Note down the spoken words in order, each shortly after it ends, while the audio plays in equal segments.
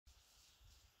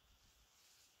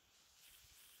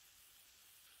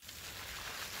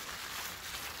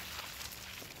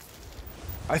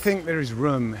I think there is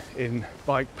room in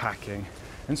bikepacking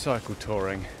and cycle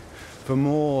touring for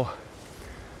more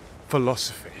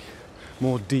philosophy,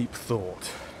 more deep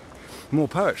thought, more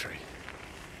poetry.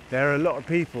 There are a lot of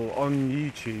people on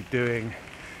YouTube doing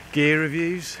gear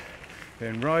reviews,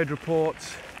 doing ride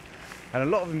reports, and a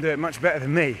lot of them do it much better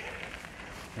than me.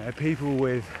 You know, people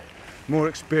with more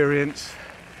experience,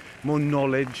 more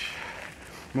knowledge,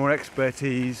 more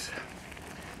expertise,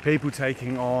 people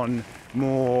taking on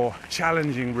more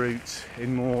challenging routes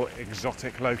in more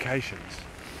exotic locations.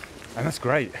 And that's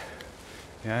great.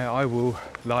 You know, I will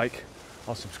like,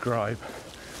 I'll subscribe,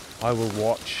 I will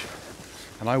watch,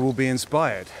 and I will be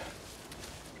inspired.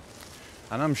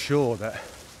 And I'm sure that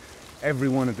every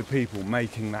one of the people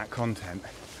making that content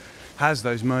has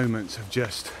those moments of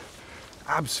just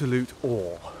absolute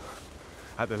awe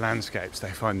at the landscapes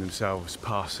they find themselves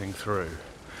passing through,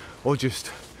 or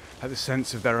just at the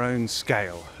sense of their own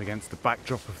scale against the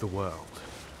backdrop of the world.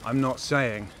 I'm not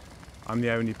saying I'm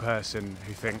the only person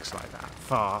who thinks like that,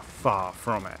 far, far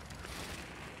from it.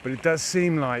 But it does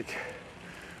seem like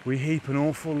we heap an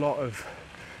awful lot of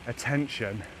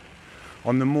attention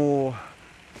on the more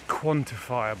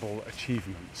quantifiable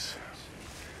achievements.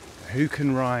 Who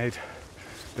can ride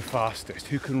the fastest?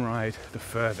 Who can ride the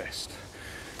furthest?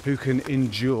 Who can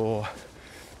endure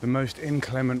the most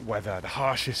inclement weather, the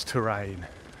harshest terrain,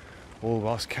 all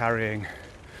whilst carrying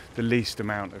the least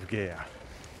amount of gear?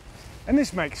 And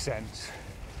this makes sense.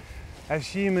 As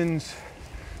humans,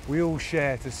 we all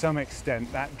share to some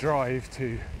extent that drive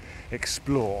to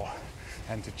explore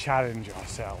and to challenge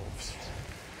ourselves.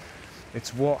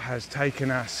 It's what has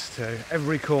taken us to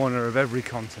every corner of every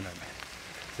continent,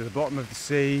 to the bottom of the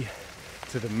sea,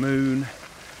 to the moon,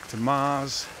 to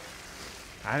Mars,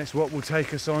 and it's what will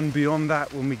take us on beyond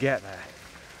that when we get there,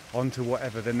 onto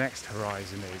whatever the next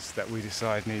horizon is that we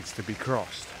decide needs to be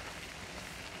crossed.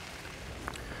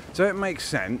 So it makes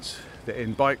sense that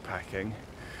in bikepacking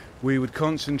we would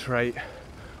concentrate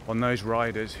on those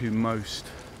riders who most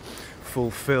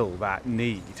fulfill that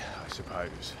need, I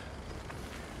suppose.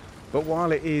 But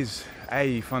while it is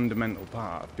a fundamental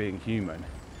part of being human,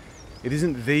 it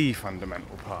isn't the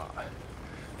fundamental part.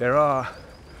 There are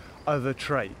other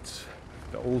traits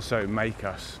that also make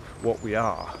us what we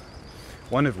are.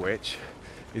 One of which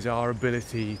is our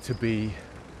ability to be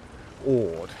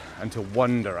awed and to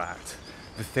wonder at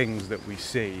the things that we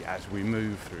see as we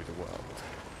move through the world.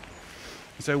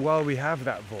 And so while we have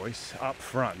that voice up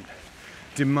front,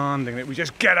 demanding that we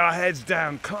just get our heads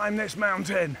down, climb this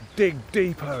mountain, dig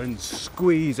deeper and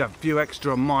squeeze a few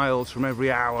extra miles from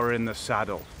every hour in the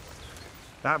saddle,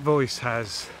 that voice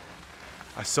has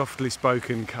a softly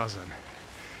spoken cousin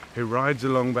who rides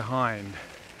along behind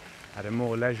at a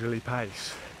more leisurely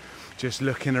pace, just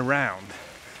looking around,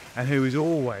 and who is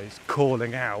always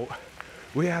calling out,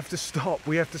 we have to stop,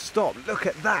 look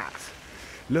at that.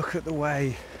 Look at the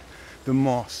way the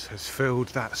moss has filled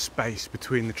that space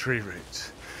between the tree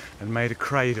roots and made a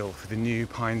cradle for the new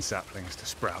pine saplings to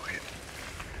sprout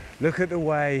in. Look at the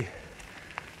way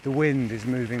the wind is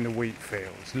moving the wheat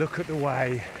fields. Look at the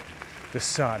way the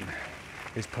sun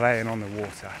is playing on the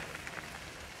water.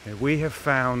 You know, we have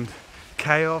found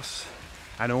chaos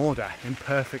and order in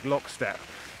perfect lockstep,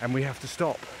 and we have to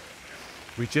stop.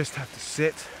 We just have to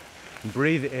sit and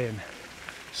breathe it in,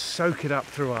 soak it up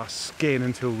through our skin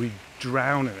until we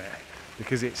drown in it,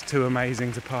 because it's too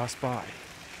amazing to pass by.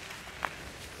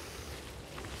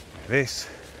 This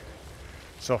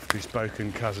softly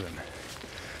spoken cousin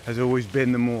has always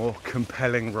been the more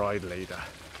compelling ride leader,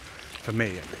 for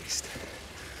me at least.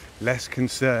 Less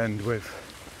concerned with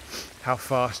how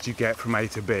fast you get from A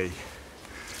to B,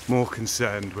 more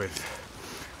concerned with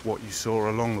what you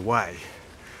saw along the way,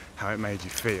 how it made you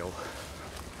feel.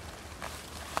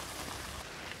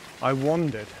 I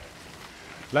wandered,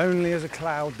 lonely as a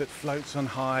cloud that floats on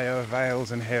high over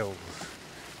vales and hills,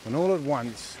 when all at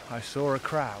once I saw a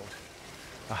crowd,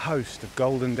 a host of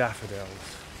golden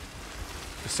daffodils.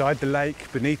 Beside the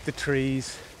lake, beneath the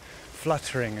trees,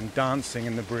 fluttering and dancing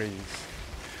in the breeze.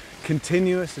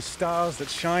 Continuous as stars that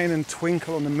shine and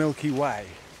twinkle on the Milky Way,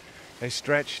 they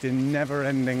stretched in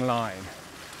never-ending line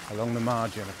along the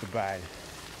margin of the bay.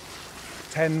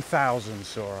 10,000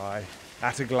 saw I,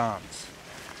 at a glance,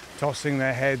 tossing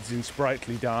their heads in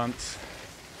sprightly dance.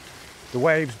 The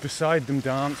waves beside them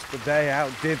danced, but they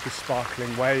outdid the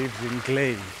sparkling waves in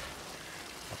glee.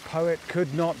 A poet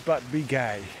could not but be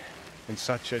gay in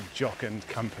such a jocund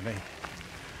company.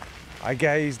 I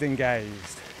gazed and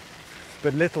gazed,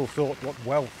 but little thought what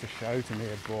wealth the show to me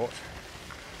had brought.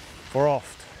 For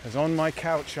oft, as on my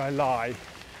couch I lie,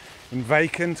 in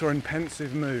vacant or in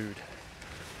pensive mood,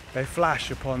 they flash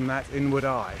upon that inward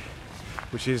eye,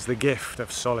 which is the gift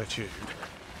of solitude.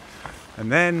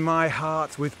 And then my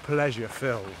heart with pleasure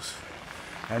fills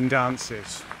and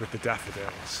dances with the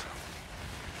daffodils.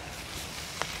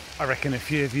 I reckon a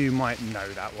few of you might know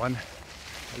that one,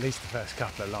 at least the first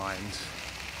couple of lines.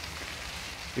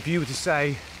 If you were to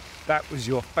say that was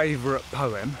your favourite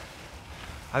poem,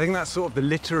 I think that's sort of the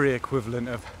literary equivalent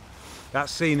of that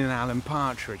scene in Alan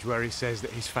Partridge where he says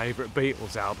that his favourite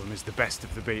Beatles album is the best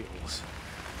of the Beatles.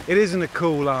 It isn't a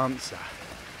cool answer,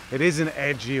 it isn't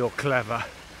edgy or clever,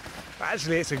 but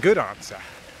actually it's a good answer,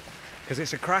 because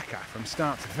it's a cracker from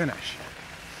start to finish.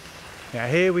 Now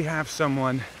here we have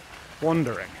someone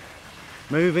wandering,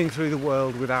 moving through the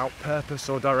world without purpose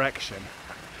or direction,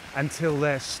 until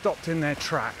they're stopped in their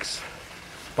tracks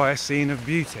by a scene of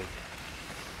beauty.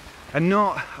 And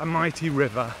not a mighty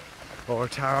river or a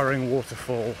towering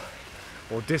waterfall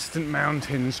or distant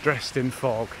mountains dressed in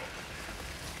fog.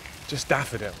 Just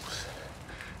daffodils,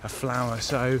 a flower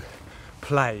so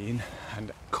plain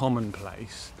and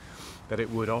commonplace that it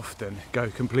would often go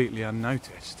completely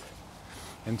unnoticed,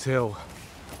 until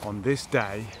on this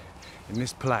day, in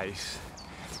this place,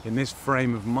 in this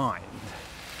frame of mind,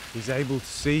 he's able to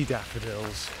see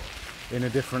daffodils in a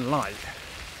different light,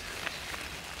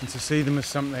 and to see them as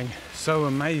something so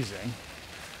amazing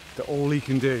that all he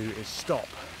can do is stop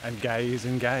and gaze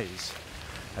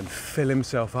and fill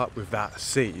himself up with that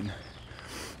scene,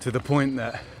 to the point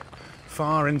that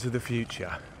far into the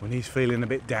future, when he's feeling a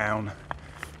bit down,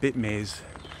 a bit miz,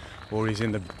 or he's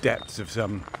in the depths of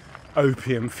some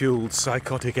opium-fueled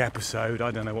psychotic episode,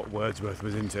 I don't know what Wordsworth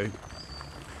was into,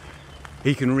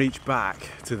 he can reach back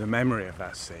to the memory of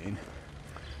that scene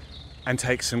and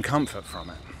take some comfort from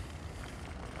it.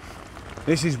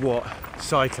 This is what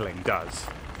cycling does,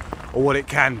 or what it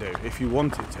can do if you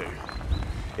want it to.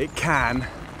 It can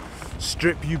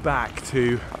strip you back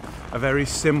to a very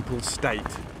simple state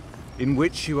in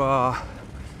which you are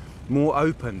more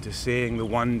open to seeing the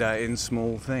wonder in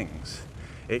small things.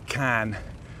 It can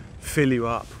fill you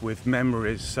up with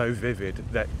memories so vivid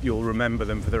that you'll remember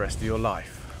them for the rest of your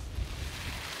life.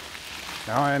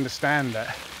 Now I understand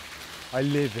that I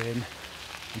live in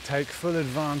and take full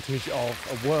advantage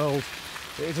of a world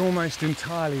that is almost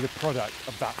entirely the product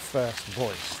of that first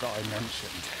voice that I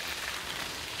mentioned.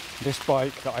 This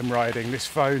bike that I'm riding, this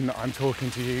phone that I'm talking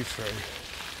to you through,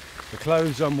 the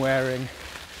clothes I'm wearing,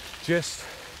 just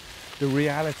the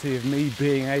reality of me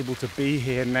being able to be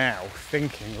here now,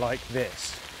 thinking like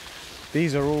this.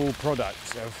 These are all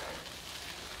products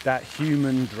of that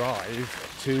human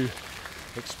drive to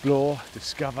explore,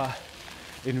 discover,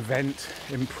 invent,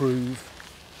 improve.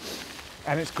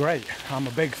 And it's great. I'm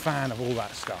a big fan of all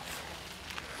that stuff.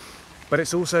 But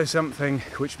it's also something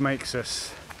which makes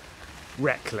us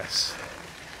reckless,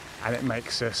 and it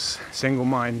makes us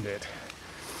single-minded,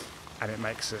 and it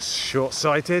makes us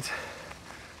short-sighted,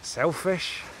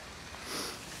 selfish,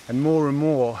 and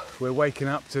more we're waking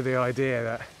up to the idea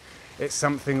that it's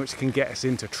something which can get us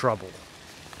into trouble,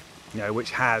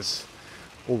 which has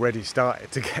already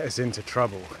started to get us into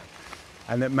trouble,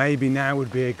 and that maybe now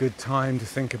would be a good time to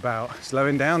think about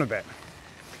slowing down a bit,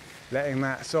 letting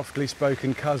that softly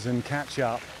spoken cousin catch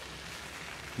up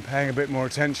and paying a bit more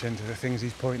attention to the things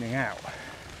he's pointing out.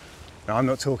 Now, I'm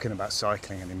not talking about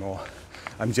cycling anymore.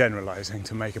 I'm generalising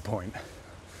to make a point.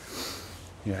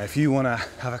 If you want to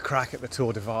have a crack at the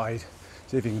Tour Divide,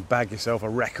 see if you can bag yourself a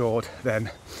record, then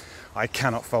I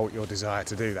cannot fault your desire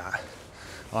to do that.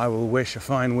 I will wish a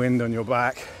fine wind on your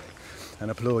back and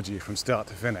applaud you from start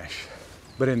to finish.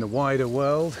 But in the wider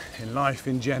world, in life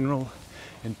in general,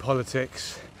 in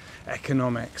politics,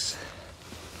 economics,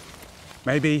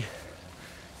 maybe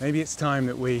it's time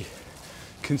that we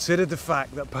consider the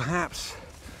fact that perhaps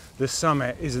the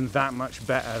summit isn't that much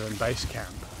better than base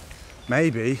camp.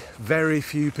 Maybe very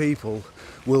few people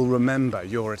will remember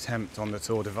your attempt on the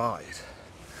Tour Divide.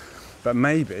 But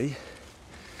maybe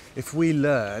if we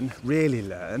really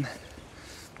learn,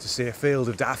 to see a field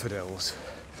of daffodils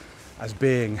as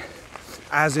being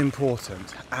as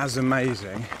important, as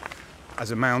amazing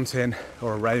as a mountain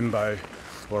or a rainbow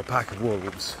or a pack of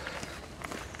wolves,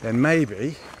 then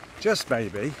maybe, just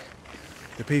maybe,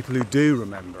 the people who do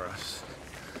remember us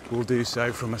will do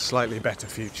so from a slightly better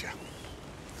future.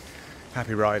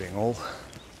 Happy riding, all.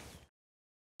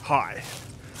 Hi,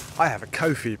 I have a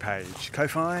Ko-fi page.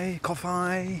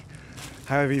 Ko-fi,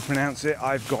 however you pronounce it,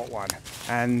 I've got one.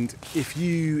 And if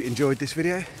you enjoyed this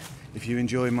video, if you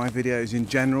enjoy my videos in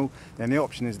general, then the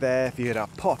option is there for you to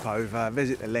pop over,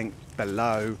 visit the link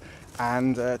below,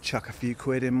 and chuck a few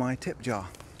quid in my tip jar.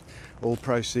 All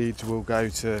proceeds will go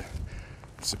to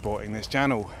supporting this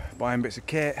channel, buying bits of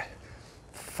kit,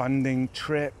 funding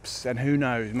trips, and who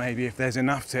knows, maybe if there's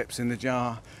enough tips in the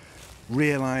jar,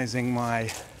 realising my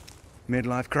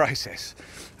midlife crisis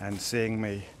and seeing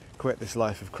me quit this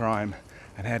life of crime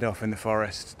and head off in the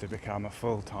forest to become a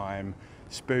full-time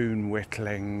spoon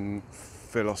whittling,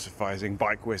 philosophising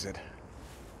bike wizard.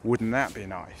 Wouldn't that be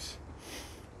nice?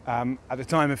 At the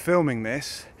time of filming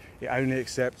this, it only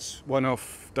accepts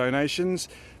one-off donations.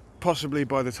 Possibly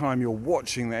by the time you're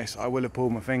watching this, I will have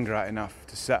pulled my finger out enough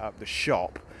to set up the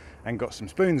shop and got some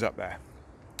spoons up there,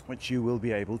 which you will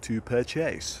be able to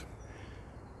purchase.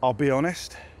 I'll be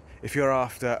honest, if you're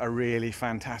after a really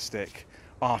fantastic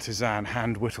artisan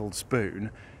hand-whittled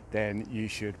spoon, then you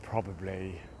should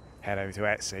probably head over to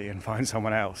Etsy and find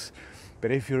someone else.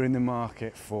 But if you're in the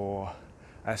market for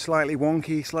a slightly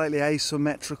wonky, slightly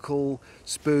asymmetrical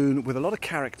spoon with a lot of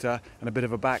character and a bit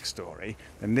of a backstory,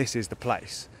 then this is the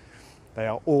place. They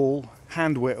are all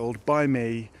hand-whittled by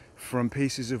me from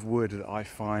pieces of wood that I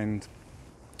find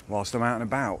whilst I'm out and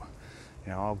about.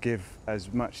 You know, I'll give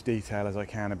as much detail as I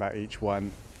can about each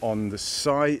one on the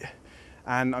site,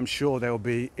 and I'm sure they'll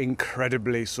be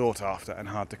incredibly sought after and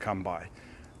hard to come by.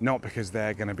 Not because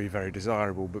they're going to be very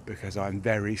desirable, but because I'm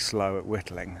very slow at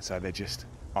whittling, so there just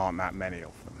aren't that many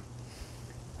of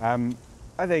them.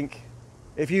 I think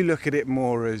if you look at it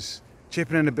more as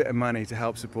chipping in a bit of money to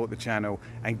help support the channel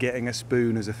and getting a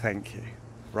spoon as a thank you,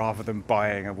 rather than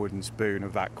buying a wooden spoon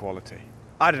of that quality.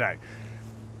 I don't know.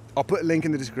 I'll put a link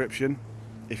in the description.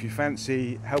 If you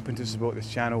fancy helping to support this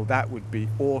channel, that would be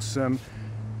awesome.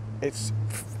 It's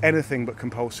anything but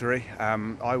compulsory.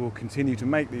 I will continue to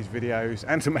make these videos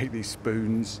and to make these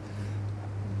spoons,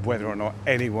 whether or not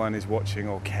anyone is watching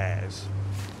or cares.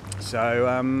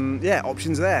 So yeah,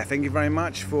 options there. Thank you very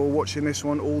much for watching this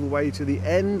one all the way to the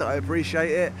end. I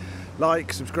appreciate it.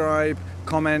 Like, subscribe,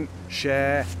 comment,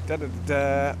 share,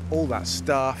 all that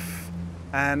stuff.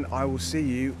 And I will see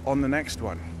you on the next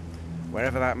one,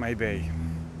 wherever that may be.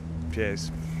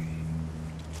 Cheers.